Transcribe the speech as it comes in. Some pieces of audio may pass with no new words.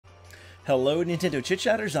Hello, Nintendo Chit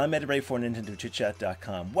Chatters. I'm EDDY RAY for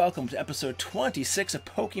NintendoChitChat.com. Welcome to episode 26 of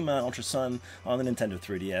Pokemon Ultra Sun on the Nintendo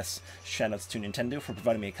 3DS. Shoutouts to Nintendo for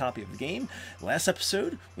providing me a copy of the game. Last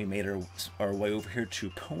episode, we made our way over here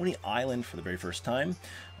to Poni Island for the very first time.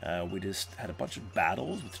 We just had a bunch of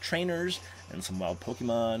battles with trainers and some wild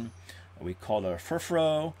Pokemon. We called our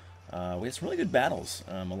Furfrou. We had some really good battles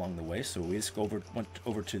along the way, so we just went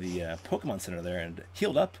over to the Pokemon Center there and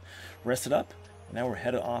healed up, rested up. Now we're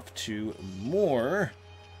headed off to more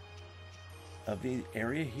of the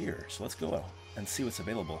area here. So let's go and see what's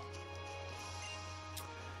available.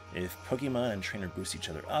 If Pokemon and Trainer boost each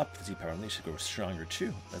other up, the Z-Power Unleashed should go stronger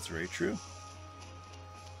too. That's very true.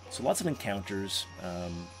 So lots of encounters.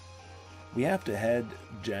 We have to head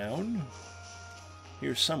down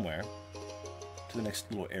here somewhere to the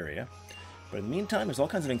next little area. But in the meantime, there's all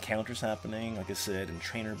kinds of encounters happening, like I said, and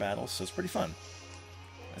trainer battles, so it's pretty fun.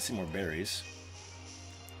 I see more berries.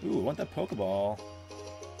 Ooh, I want that Pokeball.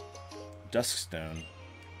 Duskstone.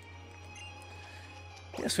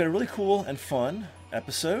 Yes, we had a really cool and fun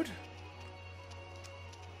episode.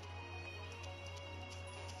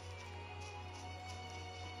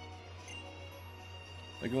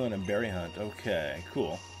 They're going on a berry hunt. Okay,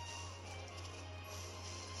 cool.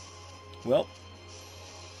 Well,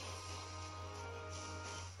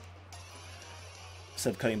 instead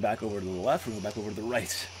of cutting back over to the left, we're going back over to the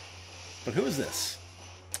right. But who is this?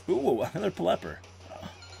 Ooh, another Pelipper.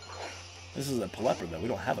 This is a Pelipper, though. We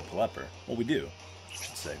don't have a Pelipper. Well, we do, I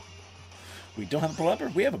should say. We don't have a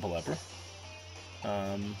Pelipper? We have a Pelipper.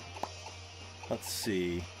 Let's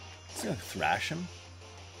see. Let's go thrash him.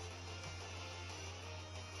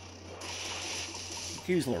 We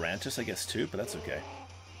could use Lurantis, I guess, too, but that's okay.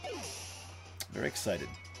 Very excited.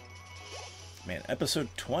 Man, episode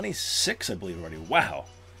 26, I believe, already. Wow.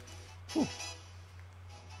 Whew.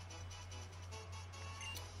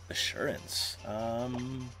 Assurance.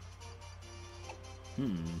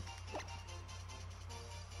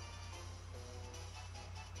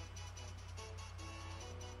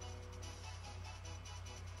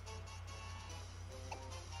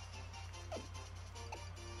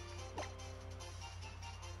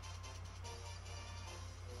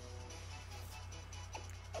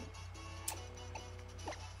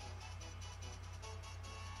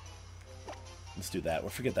 Let's do that. We'll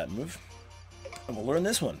forget that move. And we'll learn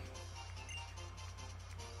this one.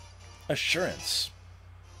 Assurance.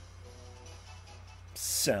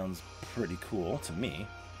 Sounds pretty cool to me.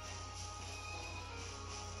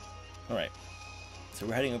 Alright. So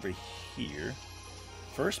we're heading over here.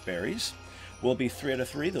 First, berries. Will it be 3 out of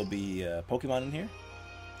 3? There'll be Pokemon in here.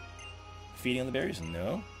 Feeding on the berries?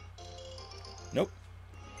 No. Nope.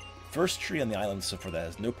 First tree on the island so far that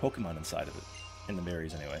has no Pokemon inside of it. In the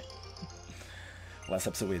berries, anyway. Last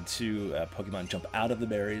episode we had 2 Pokemon jump out of the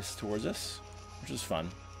berries towards us, which is fun.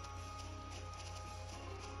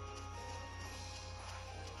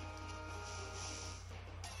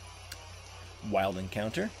 Wild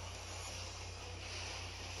encounter.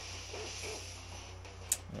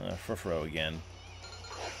 Furfrou again.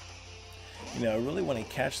 You know, I really want to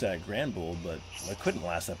catch that Grand Bull, but I couldn't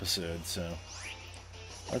last episode, so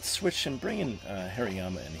let's switch and bring in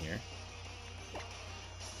Hariyama in here.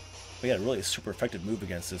 We got a really super effective move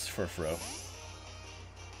against this Furfrou.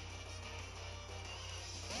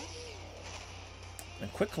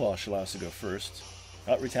 And Quick Claw should allow us to go first.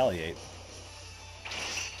 Out retaliate.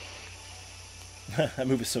 That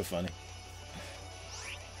move is so funny.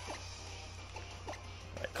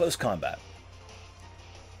 Alright, close combat.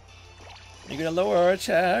 You're gonna lower our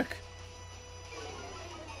attack.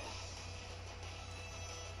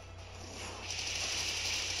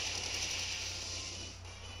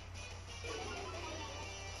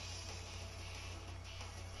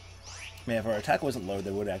 Man, if our attack wasn't low,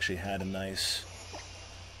 they would have actually had a nice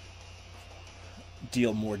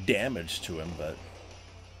deal more damage to him, but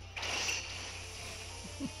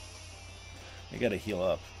we gotta heal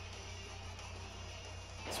up.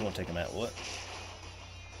 So we won't take him out, will it?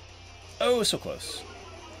 Oh, so close.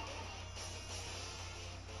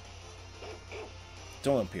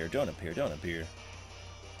 Don't appear, don't appear, don't appear.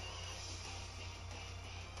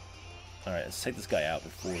 Alright, let's take this guy out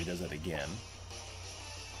before he does that again.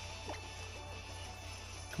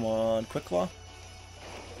 Come on, Quick Claw.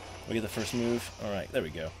 We get the first move. Alright, there we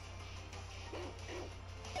go.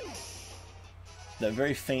 That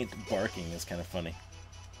very faint barking is kind of funny.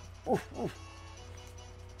 Oof, oof.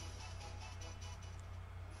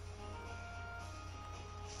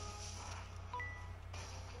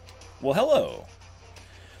 Well, hello!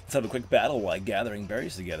 Let's have a quick battle while gathering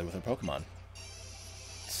berries together with our Pokemon.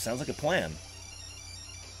 Sounds like a plan.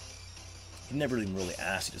 He never even really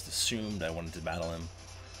asked, he just assumed I wanted to battle him.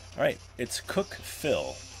 Alright, it's Cook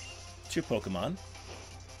Phil. 2 Pokemon.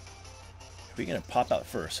 Who are we gonna pop out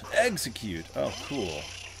first? Execute! Oh, cool.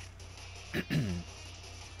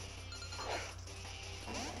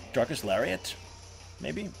 Darkest Lariat?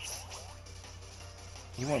 Maybe?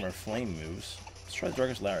 He one of our flame moves. Let's try the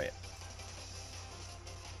Darkest Lariat.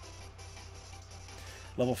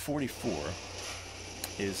 Level 44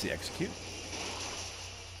 is the Execute.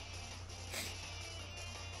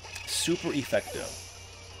 Super effecto.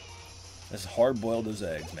 This hard-boiled those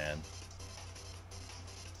eggs, man.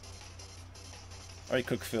 Alright,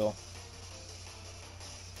 Cook Phil.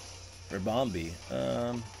 Ribombi.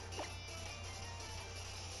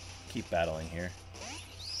 Keep battling here.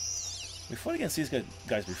 We fought against these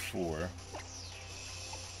guys before.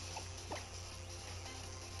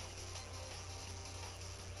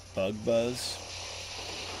 Bug Buzz.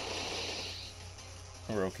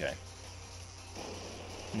 We're okay.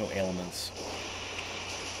 No ailments.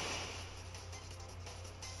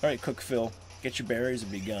 Alright, Cook Phil. Get your berries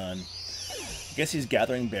and be gone. I guess he's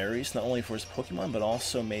gathering berries, not only for his Pokemon, but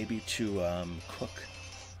also maybe to cook.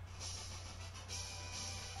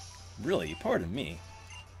 Really? Pardon me.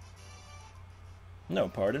 No,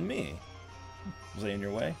 pardon me. Was I in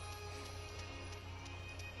your way?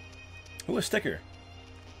 Ooh, a sticker.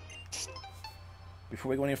 Before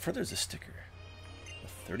we go any further, there's a sticker. A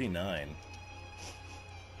 39.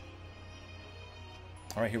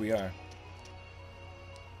 Alright, here we are.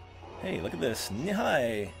 Hey, look at this.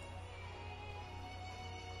 Nihai!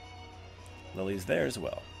 Lily's there as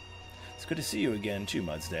well. It's good to see you again, too,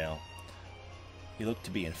 Mudsdale. You look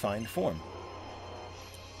to be in fine form.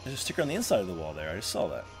 There's a sticker on the inside of the wall there. I just saw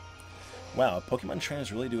that. Wow, Pokemon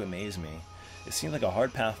trainers really do amaze me. It seems like a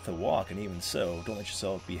hard path to walk, and even so, don't let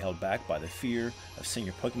yourself be held back by the fear of seeing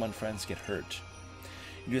your Pokemon friends get hurt.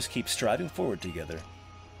 You just keep striving forward together.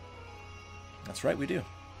 That's right, we do.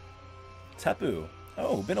 Tapu.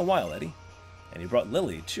 Oh, been a while, Eddie. And you brought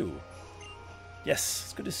Lily, too. Yes,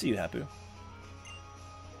 it's good to see you, Hapu.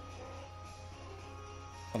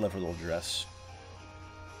 I love her little dress.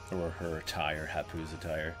 Or her attire, Hapu's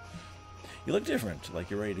attire. You look different, like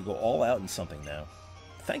you're ready to go all out in something now.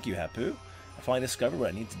 Thank you, Hapu. I finally discovered what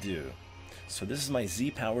I need to do. So this is my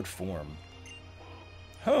Z-powered form.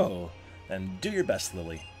 Oh, then do your best,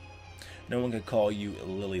 Lily. No one could call you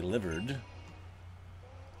Lily-livered.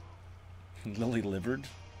 Lily-livered?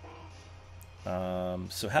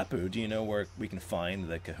 So Hapu, do you know where we can find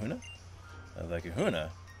the kahuna? The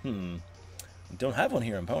kahuna? Don't have one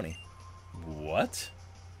here in Poni. What?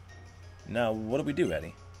 Now, what do we do,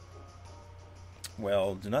 Eddie?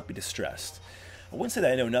 Well, do not be distressed. I wouldn't say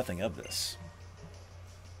that I know nothing of this.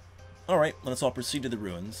 Alright, let's all proceed to the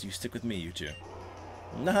ruins. You stick with me, you two.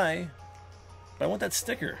 Hi. But I want that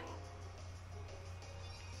sticker.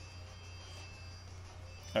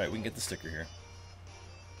 Alright, we can get the sticker here.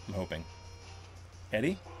 I'm hoping.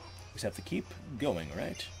 Eddie, we just have to keep going,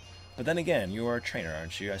 right? But then again, you are a trainer,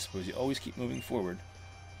 aren't you? I suppose you always keep moving forward.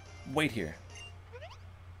 Wait here.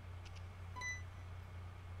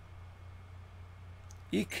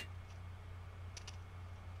 Eek.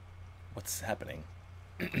 What's happening?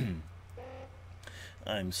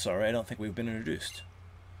 I'm sorry, I don't think we've been introduced.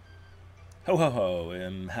 Ho ho ho,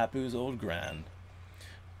 I'm Hapu's old gran.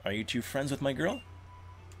 Are you two friends with my girl?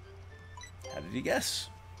 How did you guess?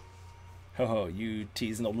 Ho ho, you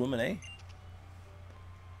tease an old woman, eh?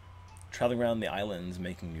 Traveling around the islands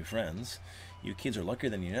making new friends. You kids are luckier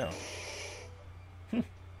than you know.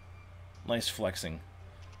 Nice flexing.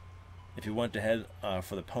 If you want to head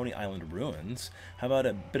for the Poni Island ruins, how about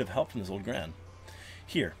a bit of help from this old gran?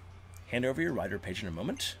 Here, hand over your rider page in a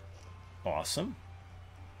moment. Awesome.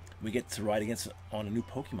 We get to ride on a new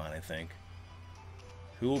Pokemon, I think.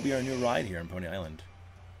 Who will be our new ride here on Poni Island?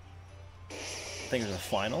 I think there's a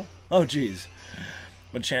final. Oh, geez.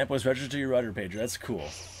 Machamp was registered to your rider page. That's cool.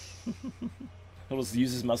 He'll just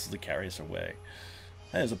use his muscles to carry us away.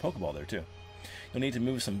 Hey, there's a Pokeball there, too. You'll need to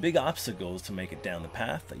move some big obstacles to make it down the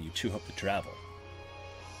path that you two hope to travel.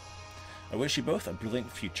 I wish you both a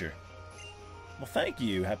brilliant future. Well, thank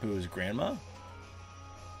you, Hapu's grandma.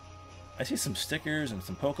 I see some stickers and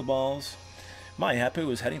some Pokeballs. My Hapu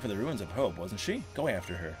was heading for the Ruins of Hope, wasn't she? Go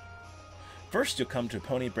after her. First, you'll come to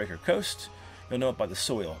Pony Breaker Coast. You'll know it by the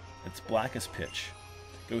soil. It's black as pitch.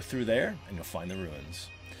 Go through there, and you'll find the ruins.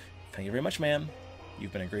 Thank you very much, ma'am.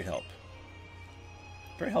 You've been a great help.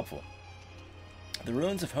 Very helpful. The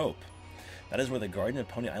Ruins of Hope. That is where the Garden of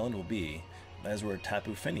Poni Island will be. That is where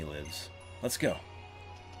Tapu Fini lives. Let's go.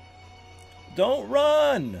 Don't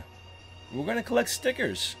run! We're going to collect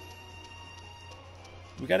stickers.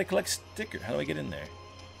 We got to collect stickers. How do I get in there?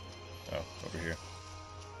 Oh, over here.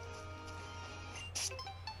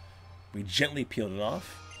 We gently peeled it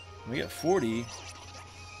off. We got 40.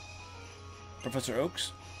 Professor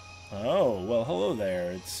Oaks? Oh, well, hello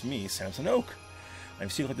there. It's me, Samson Oak.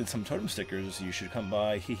 I've seen collected some totem stickers. You should come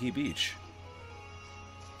by Hee Hee Beach.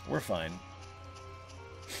 We're fine.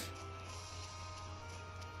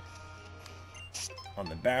 On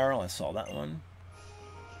the barrel, I saw that one.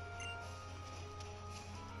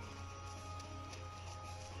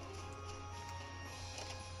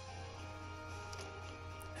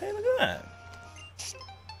 Hey, look at that.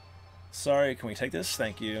 Sorry, can we take this?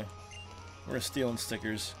 Thank you. We're stealing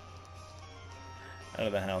stickers out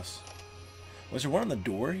of the house. Was there one on the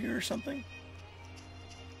door here or something?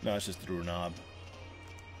 No, it's just the door knob.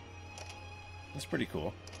 That's pretty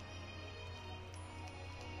cool.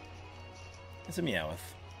 It's a Meowth.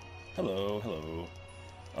 Hello, hello.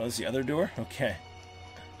 Oh, this is the other door? Okay.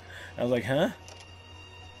 I was like, huh?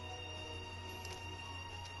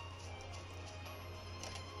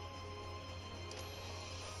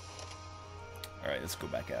 Alright, let's go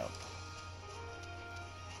back out.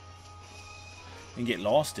 And get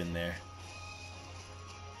lost in there.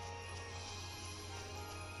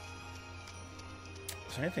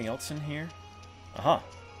 Is there anything else in here? Aha!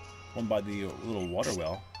 One by the little water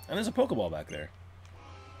well. And there's a Pokeball back there.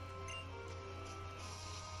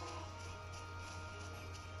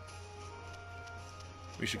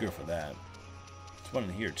 We should go for that. There's one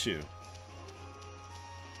in here, too.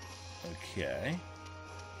 Okay.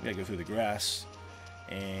 We gotta go through the grass.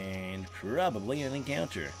 And probably an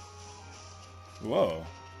encounter. Whoa.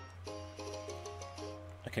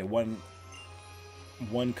 Okay, one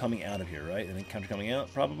coming out of here, right? An encounter coming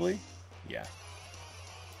out, probably? Yeah.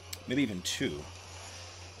 Maybe even two.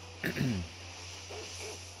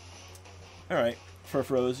 Alright,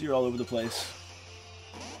 Furfros, you're all over the place.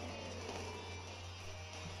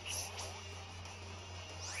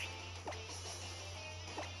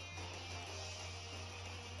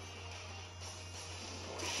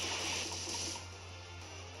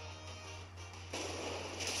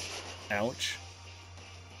 Ouch.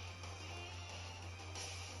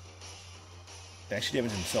 They actually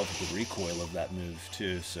damaged himself with the recoil of that move,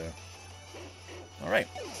 too, so... Alright.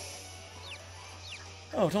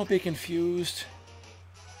 Oh, don't be confused.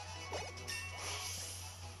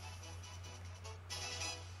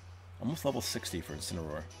 Almost level 60 for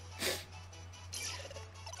Incineroar.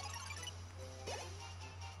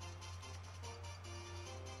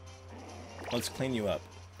 Let's clean you up.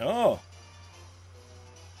 Oh!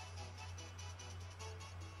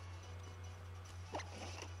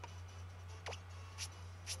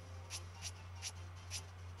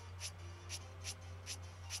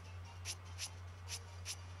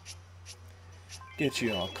 Get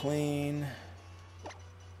you all clean.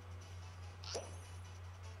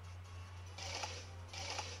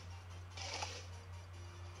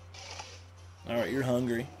 Alright, you're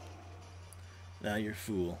hungry. Now you're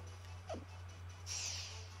full.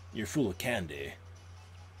 You're full of candy.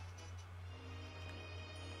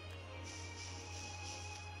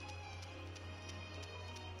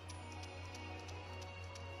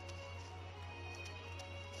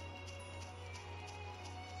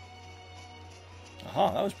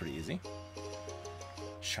 Aha, that was pretty easy.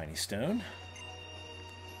 Shiny stone.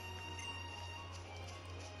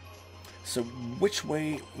 So, which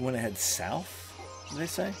way we want to head south, did they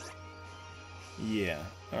say? Yeah,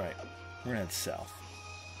 alright. We're gonna head south.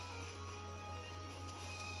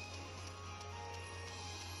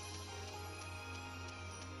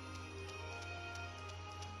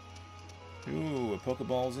 Ooh, a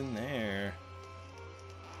Pokeball's in there.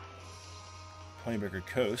 Ponyburger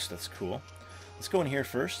Coast, that's cool. Let's go in here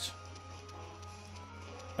first.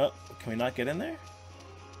 Oh, can we not get in there?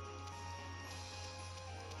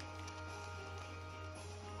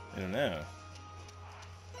 I don't know.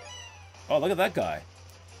 Oh, look at that guy.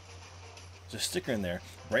 There's a sticker in there.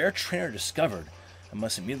 Rare trainer discovered. I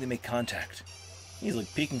must immediately make contact. He's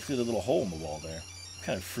like peeking through the little hole in the wall there.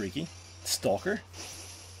 Kind of freaky. Stalker.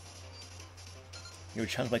 You were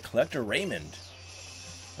challenged by Collector Raymond.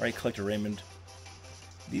 Alright, Collector Raymond.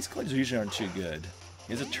 These collectors usually aren't too good.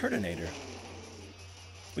 Here's a Turtonator.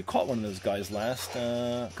 We caught one of those guys last,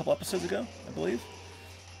 a couple episodes ago, I believe.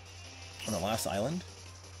 On the last island.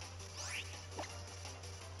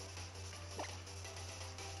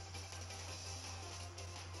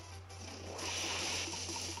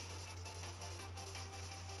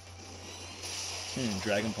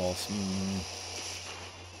 Dragon Pulse.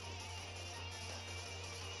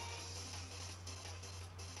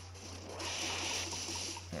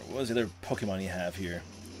 What was the other Pokemon you have here?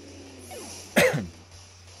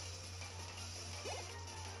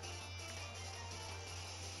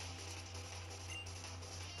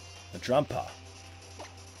 A Drampa.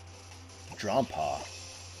 Drampa.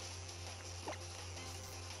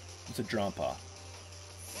 What's a Drampa?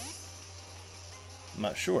 I'm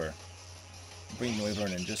not sure. Bring the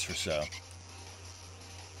Wyvern in just for so.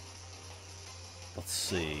 Let's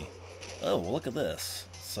see. Oh, well, look at this.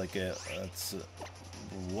 It's like a... It's a,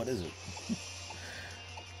 what is it?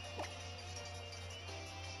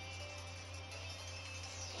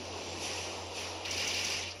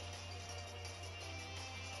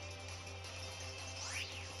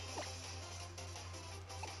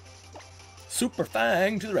 Super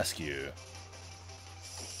Fang to the rescue.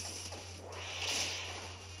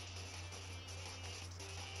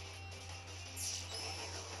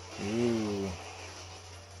 Ooh.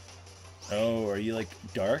 Oh, are you like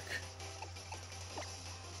dark?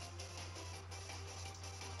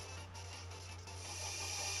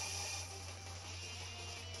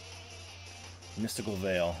 Mystical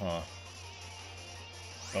Veil, huh?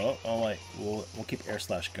 Oh wait, we'll keep Air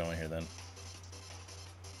Slash going here then.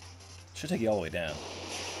 Should take you all the way down.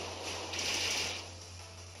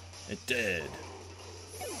 It did.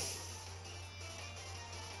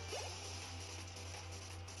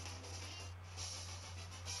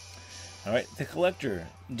 Alright, the Collector.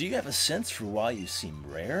 Do you have a sense for why you seem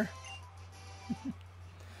rare?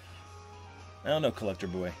 I don't know, Collector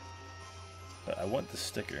Boy. But I want the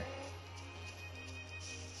sticker.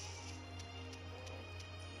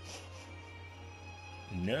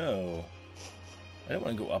 No. I didn't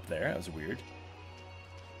want to go up there. That was weird.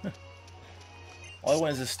 All I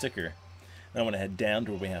want is a sticker. And I want to head down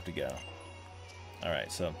to where we have to go.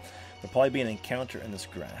 Alright, so there'll probably be an encounter in this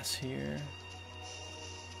grass here.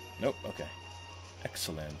 Nope, okay.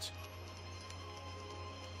 Excellent.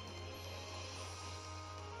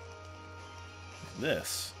 Look at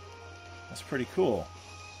this. That's pretty cool.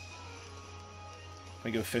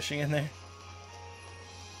 Can we go fishing in there?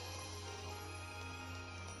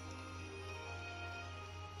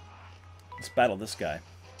 Let's battle this guy.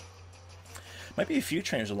 Might be a few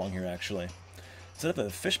trainers along here, actually. Instead of a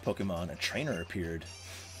fish Pokemon, a trainer appeared.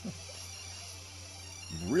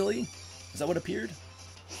 Really? Is that what appeared?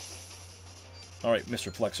 Alright,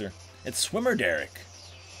 Mr. Flexer. It's Swimmer Derek.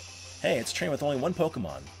 Hey, it's trained with only one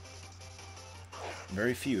Pokemon.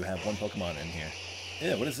 Very few have one Pokemon in here.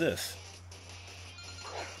 Ew, what is this?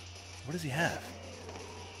 What does he have?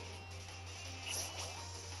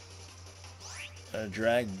 A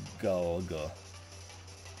Dragulga.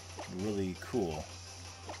 Really cool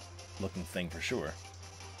looking thing for sure.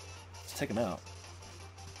 Let's take him out.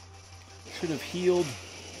 Should have healed.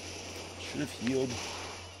 Should have healed.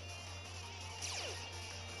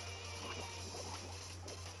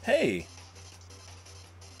 Hey!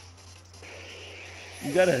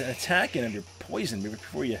 You got an attack in and you're poisoned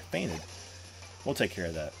before you fainted. We'll take care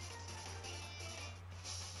of that.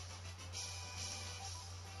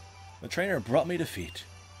 The trainer brought me defeat.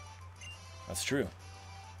 That's true.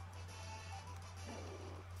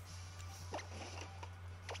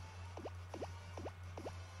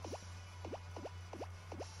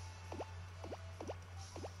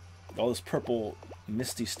 All this purple,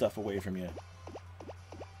 misty stuff away from you.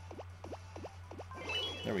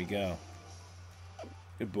 There we go.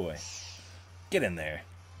 Good boy. Get in there.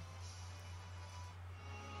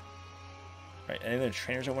 Alright, any other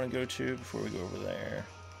trainers I want to go to before we go over there?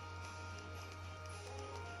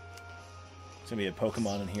 There's going to be a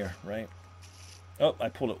Pokemon in here, right? Oh, I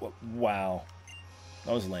pulled it. Wow.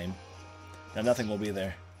 That was lame. Now nothing will be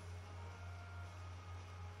there.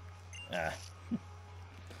 Ah.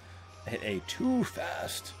 I hit A too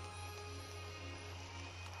fast.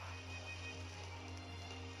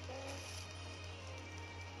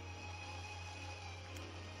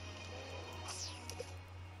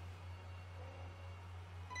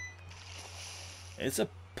 It's a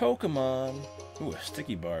Pokemon. Ooh, a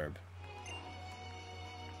sticky barb.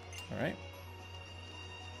 Alright.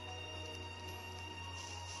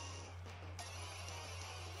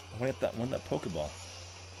 I want that Pokeball.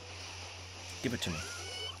 Give it to me.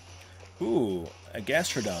 Ooh, a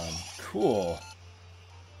Gastrodon. Cool.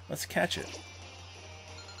 Let's catch it.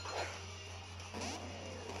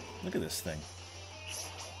 Look at this thing.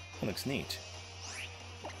 That looks neat.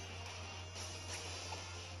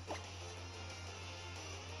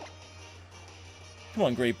 Come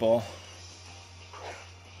on, Great Ball.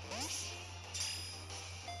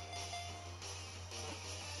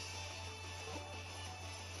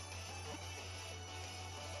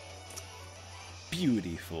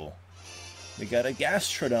 Beautiful. We got a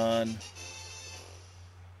Gastrodon.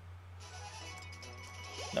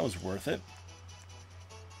 That was worth it.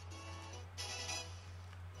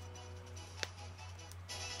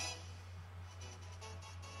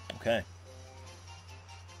 Okay.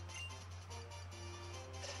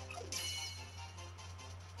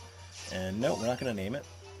 And no, we're not going to name it.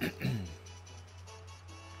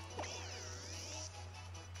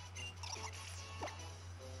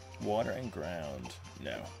 Water and ground.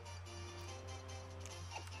 No.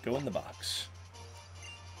 Go in the box.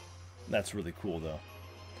 That's really cool, though.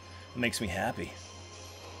 It makes me happy.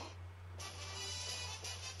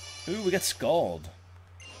 Ooh, we got Scald.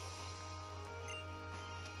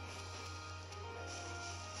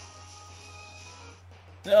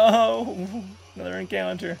 No! Another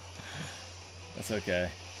encounter. That's okay.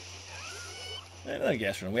 Another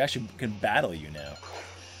gas run. We actually can battle you now.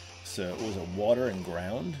 So, it was a water and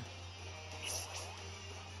ground?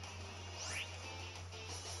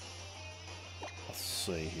 Let's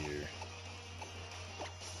see here.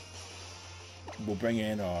 We'll bring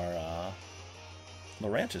in our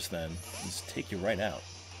Lorantis then. Just take you right out.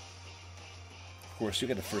 Of course, you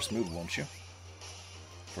get the first move, won't you?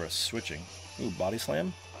 For us switching. Ooh, body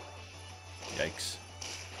slam? Yikes.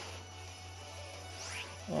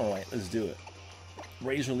 Alright, let's do it.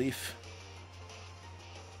 Razor Leaf.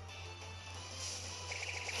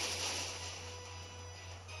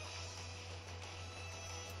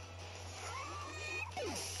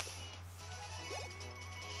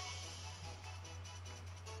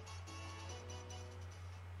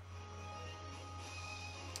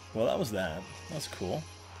 Well, that was that. That's cool.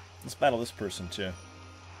 Let's battle this person, too.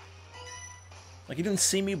 Like, you didn't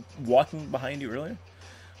see me walking behind you earlier?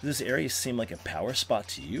 Does this area seem like a power spot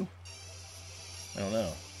to you? I don't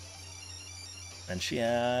know. And she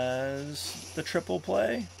has the triple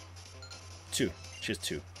play? 2. She has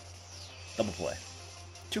 2. Double play.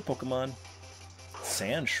 2 Pokemon.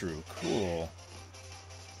 Sandshrew. Cool.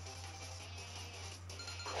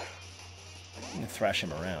 I'm going to thrash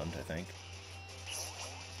him around, I think.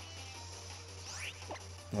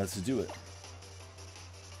 Let's do it.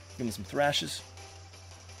 Give him some thrashes.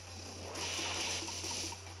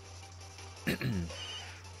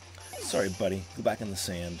 Sorry, buddy. Go back in the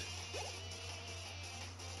sand.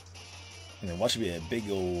 And then watch it be a big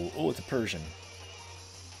old... Oh, it's a Persian.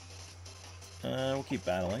 We'll keep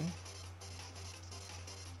battling.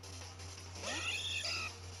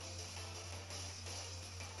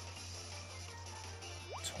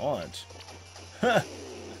 Taunt. Huh!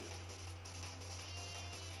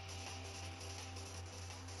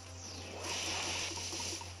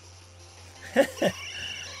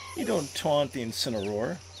 You don't taunt the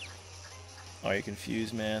Incineroar. Are you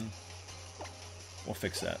confused, man? We'll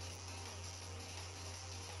fix that.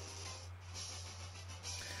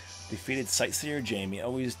 Defeated Sightseer Jamie,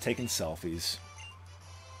 always taking selfies.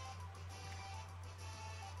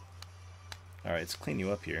 Alright, let's clean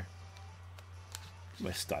you up here.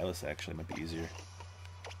 My stylus actually might be easier.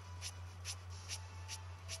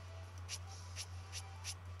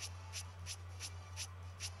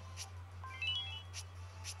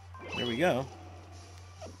 There we go.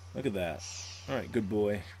 Look at that. Alright, good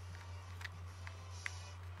boy.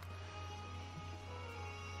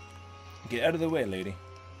 Get out of the way, lady.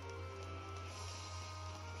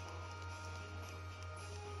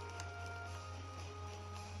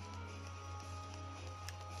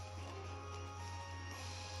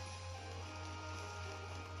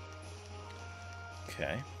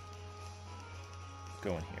 Okay.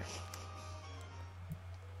 Go in here.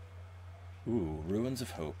 Ooh, Ruins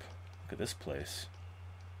of Hope. Look at this place.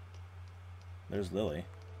 There's Lily.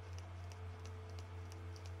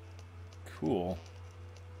 Cool.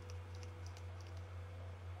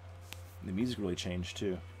 The music really changed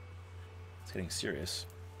too. It's getting serious.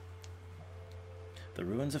 The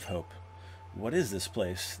Ruins of Hope. What is this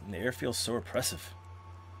place? The air feels so oppressive.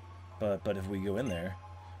 But if we go in there,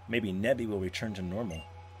 maybe Nebby will return to normal.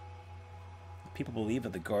 People believe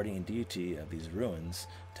that the guardian deity of these ruins,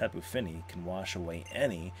 Tapu Fini, can wash away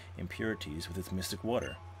any impurities with its mystic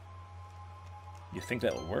water. You think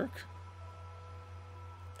that will work?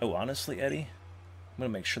 Oh, honestly, Eddie, I'm going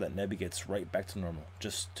to make sure that Nebby gets right back to normal,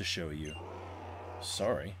 just to show you.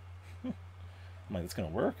 Sorry. I'm like, that's going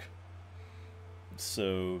to work?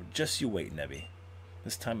 So, just you wait, Nebby.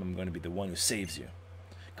 This time I'm going to be the one who saves you.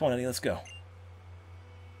 Come on, Eddie, let's go.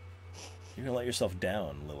 You're going to let yourself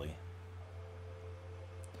down, Lily.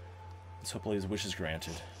 Let's hope Lily's wish is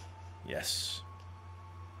granted. Yes.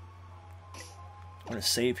 I'm going to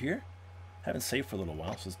save here. Haven't saved for a little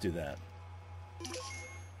while, so let's do that.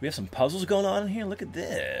 We have some puzzles going on in here. Look at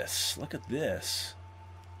this. Look at this.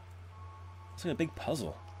 It's like a big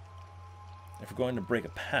puzzle. If we're going to break a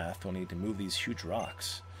path, we'll need to move these huge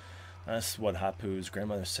rocks. That's what Hapu's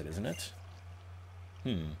grandmother said, isn't it?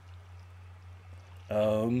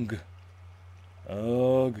 Ugh.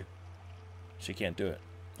 Ugh. She can't do it.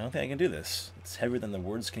 I don't think I can do this. It's heavier than the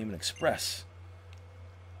words can even express.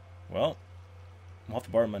 Well, I'll have to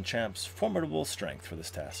borrow Machamp's formidable strength for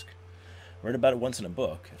this task. I read about it once in a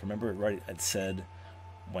book. If I remember it right, it said,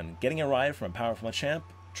 when getting a ride from a powerful Machamp,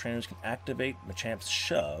 trainers can activate Machamp's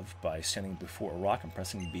shove by standing before a rock and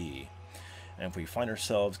pressing B. And if we find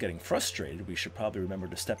ourselves getting frustrated, we should probably remember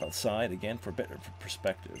to step outside again for a bit of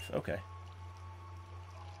perspective. Okay.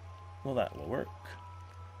 Well, that will work.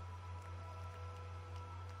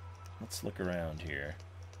 Let's look around here.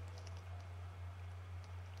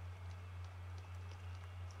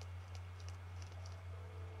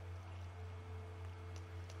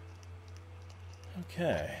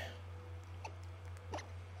 Okay.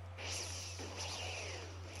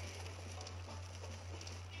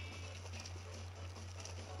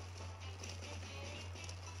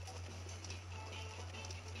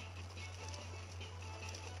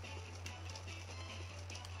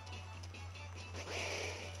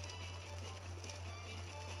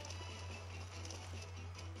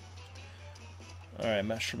 Alright, I'm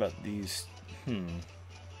not sure about these. We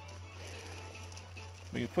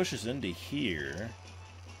can push this into here.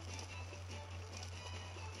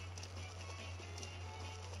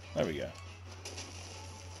 There we go.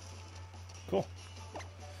 Cool.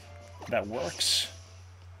 That works.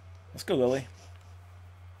 Let's go, Lily.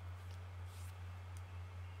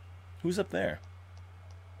 Who's up there?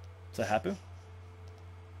 Is that Hapu?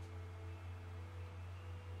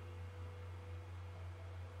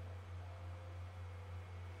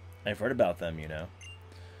 I've heard about them, you know.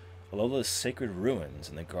 Alola's sacred ruins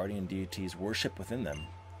and the guardian deities worship within them.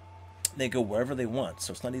 They go wherever they want,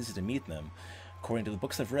 so it's not easy to meet them, according to the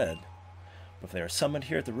books I've read. But if they are summoned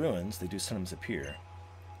here at the ruins, they do sometimes appear.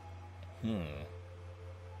 The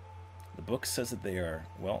book says that they are,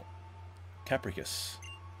 well, capricious.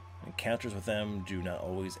 Encounters with them do not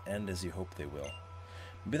always end as you hope they will.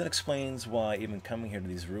 Maybe that explains why even coming here to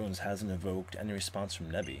these ruins hasn't evoked any response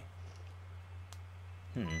from Nebby.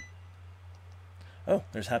 Oh,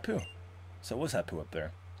 there's Hapu. So it was Hapu up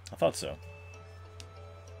there. I thought so.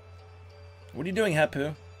 What are you doing,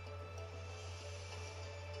 Hapu?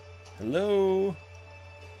 Hello?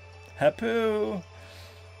 Hapu?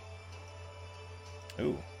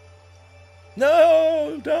 Ooh.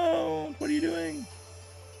 No! Don't! What are you doing?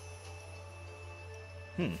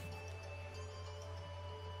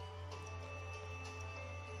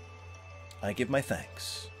 I give my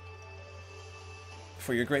thanks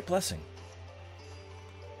for your great blessing.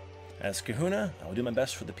 As Kahuna, I will do my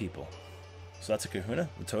best for the people. So that's a Kahuna,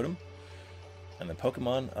 the totem, and the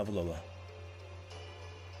Pokemon of Alola.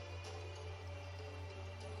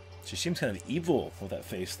 She seems kind of evil with that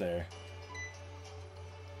face there.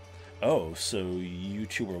 Oh, so you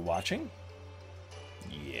two were watching?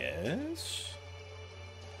 Yes?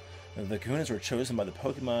 The Kahunas were chosen by the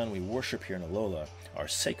Pokemon we worship here in Alola, our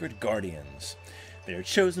sacred guardians. They are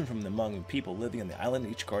chosen from among the people living on the island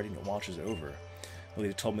each guardian watches over.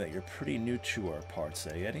 Lily told me that you're pretty new to our parts,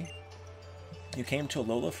 eh, Eddie? You came to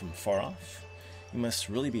Alola from far off? You must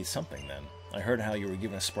really be something, then. I heard how you were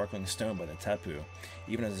given a sparkling stone by the Tapu,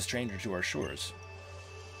 even as a stranger to our shores.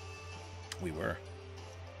 We were.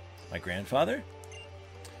 My grandfather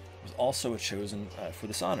was also chosen for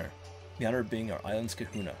this honor, the honor of being our island's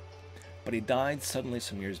Kahuna. But he died suddenly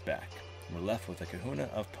some years back, and we're left with a Kahuna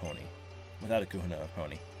of Poni. Without a Kahuna of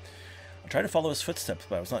Poni. I tried to follow his footsteps,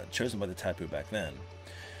 but I was not chosen by the Tapu back then.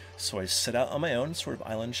 So I set out on my own sort of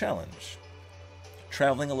island challenge,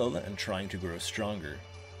 traveling Alola and trying to grow stronger.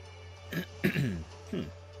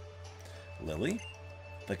 Lily,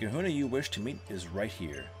 the Kahuna you wish to meet is right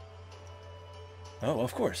here. Oh,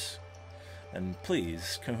 of course. And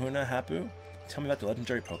please, Kahuna Hapu, tell me about the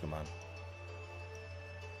legendary Pokemon.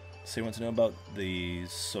 So you want to know about the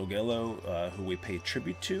Sogelo who we pay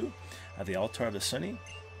tribute to at the altar of the Sunny?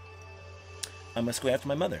 I must go after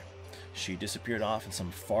my mother. She disappeared off in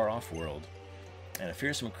some far-off world, and a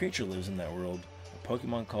fearsome creature lives in that world, a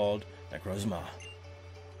Pokemon called Necrozma.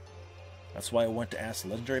 That's why I went to ask the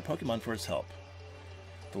legendary Pokemon for its help.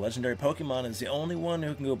 The legendary Pokemon is the only one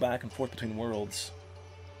who can go back and forth between worlds.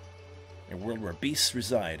 A world where beasts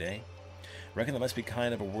reside, eh? Reckon that must be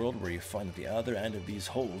kind of a world where you find at the other end of these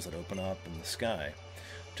holes that open up in the sky,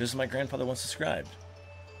 just as my grandfather once described.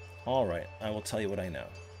 Alright, I will tell you what I know.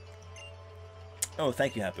 Oh,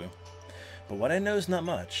 thank you, Hapu. But what I know is not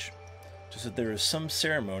much. Just that there is some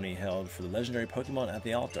ceremony held for the legendary Pokemon at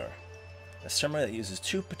the altar. A ceremony that uses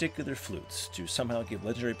two particular flutes to somehow give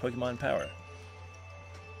legendary Pokemon power.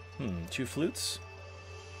 2 flutes?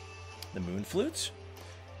 The moon flute?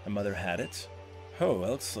 My mother had it. Oh,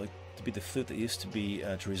 well, it's like to be the flute that used to be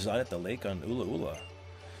to reside at the lake on Ula Ula.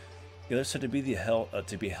 The other said to be held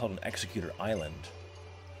on Executor Island.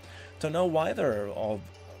 Don't know why they're all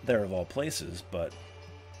there of all places, but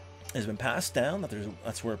it's been passed down that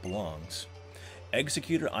that's where it belongs.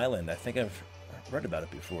 Executor Island. I think I've read about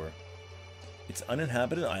it before. It's an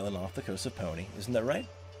uninhabited island off the coast of Poni. Isn't that right?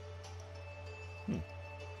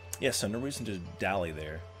 Yes, so no reason to dally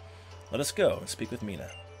there. Let us go and speak with Mina.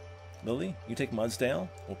 Lily, you take Mudsdale.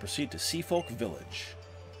 We'll proceed to Seafolk Village.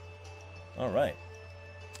 Alright.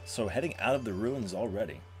 So heading out of the ruins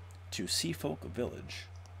already to Seafolk Village.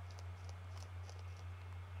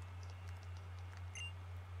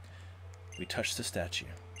 We touch the statue.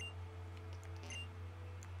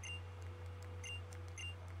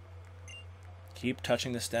 Keep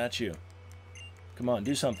touching the statue. Come on,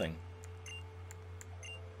 do something.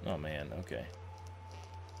 Oh man, okay.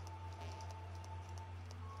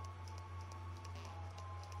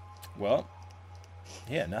 Well,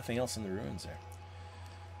 yeah, nothing else in the ruins there.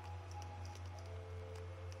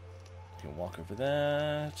 You can walk over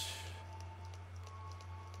that.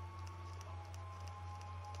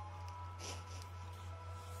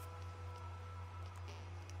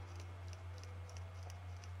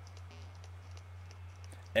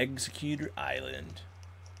 Executor Island.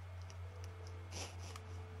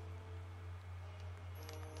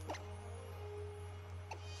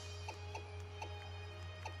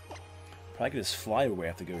 Probably could just fly away. I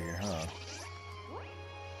have to go here, huh?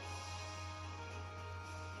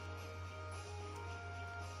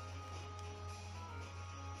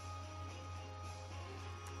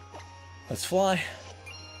 Let's fly.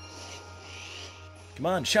 Come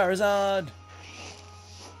on, Charizard!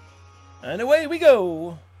 And away we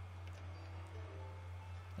go!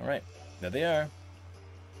 Alright, there they are.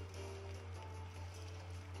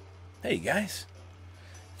 Hey guys!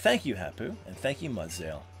 Thank you, Hapu, and thank you,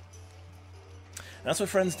 Mudsdale. That's what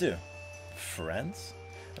friends do. Friends?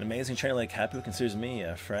 An amazing trainer like Hapu considers me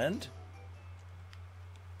a friend?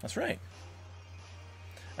 That's right.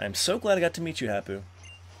 I am so glad I got to meet you, Hapu.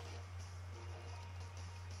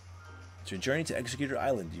 To your journey to Executor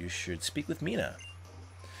Island, you should speak with Mina.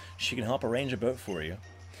 She can help arrange a boat for you.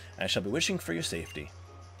 I shall be wishing for your safety.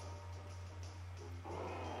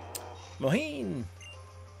 Moheen!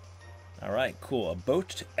 Alright, cool. A boat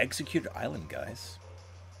to Executor Island, guys.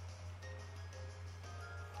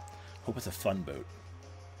 Hope it's a fun boat.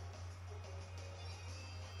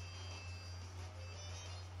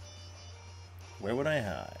 Where would I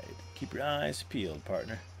hide? Keep your eyes peeled,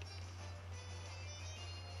 partner.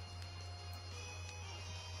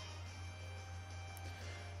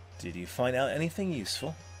 Did you find out anything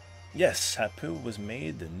useful? Yes, Hapu was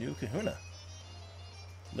made the new kahuna.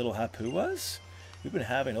 Little Hapu was? We've been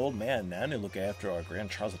having an old man Nanu look after our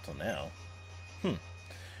grandchild up till now.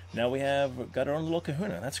 Now we have got our own little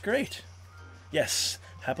kahuna. That's great. Yes,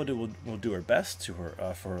 Hapu will do her best to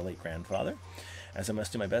her for her late grandfather, as I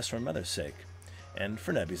must do my best for my mother's sake, and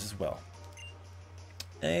for Nebby's as well.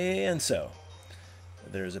 And so,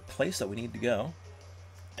 there's a place that we need to go.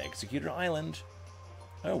 Executor Island.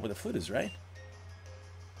 Oh, where the flute is, right?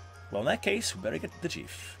 Well, in that case, we better get to the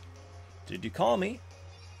chief. Did you call me?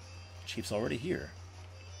 The chief's already here.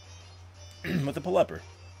 With the Paleper.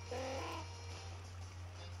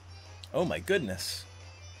 Oh my goodness.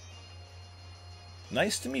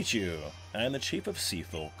 Nice to meet you. I am the chief of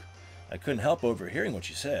Seafolk. I couldn't help overhearing what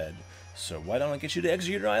you said, so why don't I get you to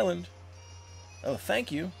Executor Island? Oh,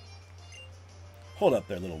 thank you. Hold up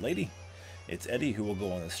there, little lady. It's Eddie who will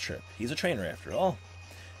go on this trip. He's a trainer after all.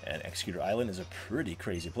 And Executor Island is a pretty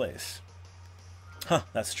crazy place. Huh,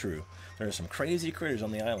 that's true. There are some crazy critters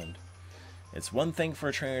on the island. It's one thing for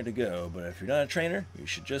a trainer to go, but if you're not a trainer, you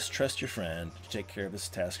should just trust your friend to take care of this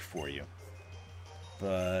task for you.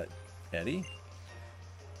 But, Eddie?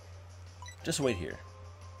 Just wait here.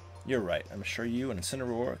 You're right. I'm sure you and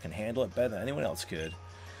Incineroar can handle it better than anyone else could.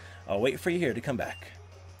 I'll wait for you here to come back.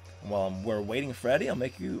 And while we're waiting for Eddie, I'll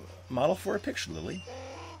make you a model for a picture, Lily.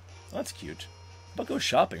 Oh, that's cute. How about go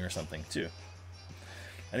shopping or something, too?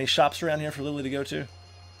 Any shops around here for Lily to go to?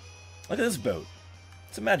 Look at this boat.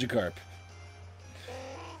 It's a Magikarp.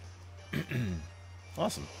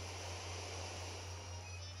 Awesome.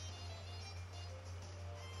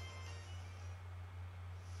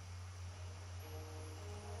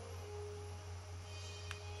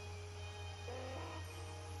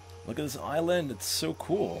 Look at this island. It's so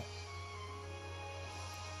cool.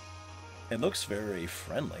 It looks very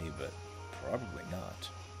friendly, but probably not.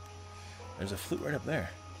 There's a flute right up there.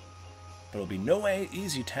 But it'll be no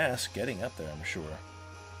easy task getting up there, I'm sure.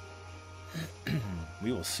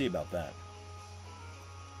 We will see about that.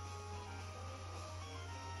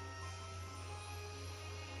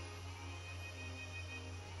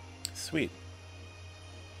 Sweet.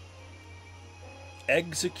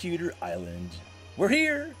 Executor Island. We're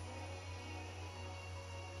here!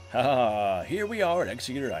 Haha, here we are at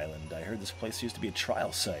Executor Island. I heard this place used to be a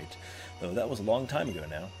trial site, though that was a long time ago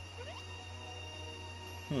now.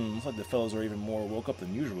 Looks like the fellows are even more worked up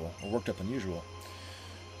than usual.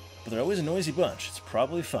 But they're always a noisy bunch. It's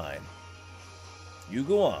probably fine. You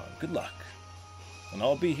go on. Good luck. And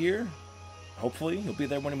I'll be here. Hopefully, you'll be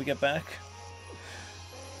there when we get back.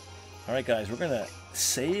 Alright guys, we're going to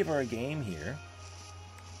save our game here.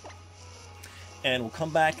 And we'll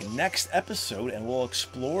come back next episode and we'll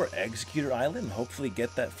explore Executor Island and hopefully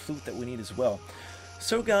get that flute that we need as well.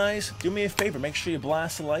 So guys, do me a favor, make sure you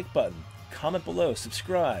blast the like button, comment below,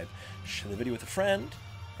 subscribe, share the video with a friend,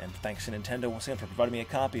 and thanks to Nintendo once again for providing me a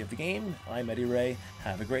copy of the game. I'm EDDY RAY.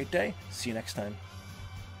 Have a great day. See you next time.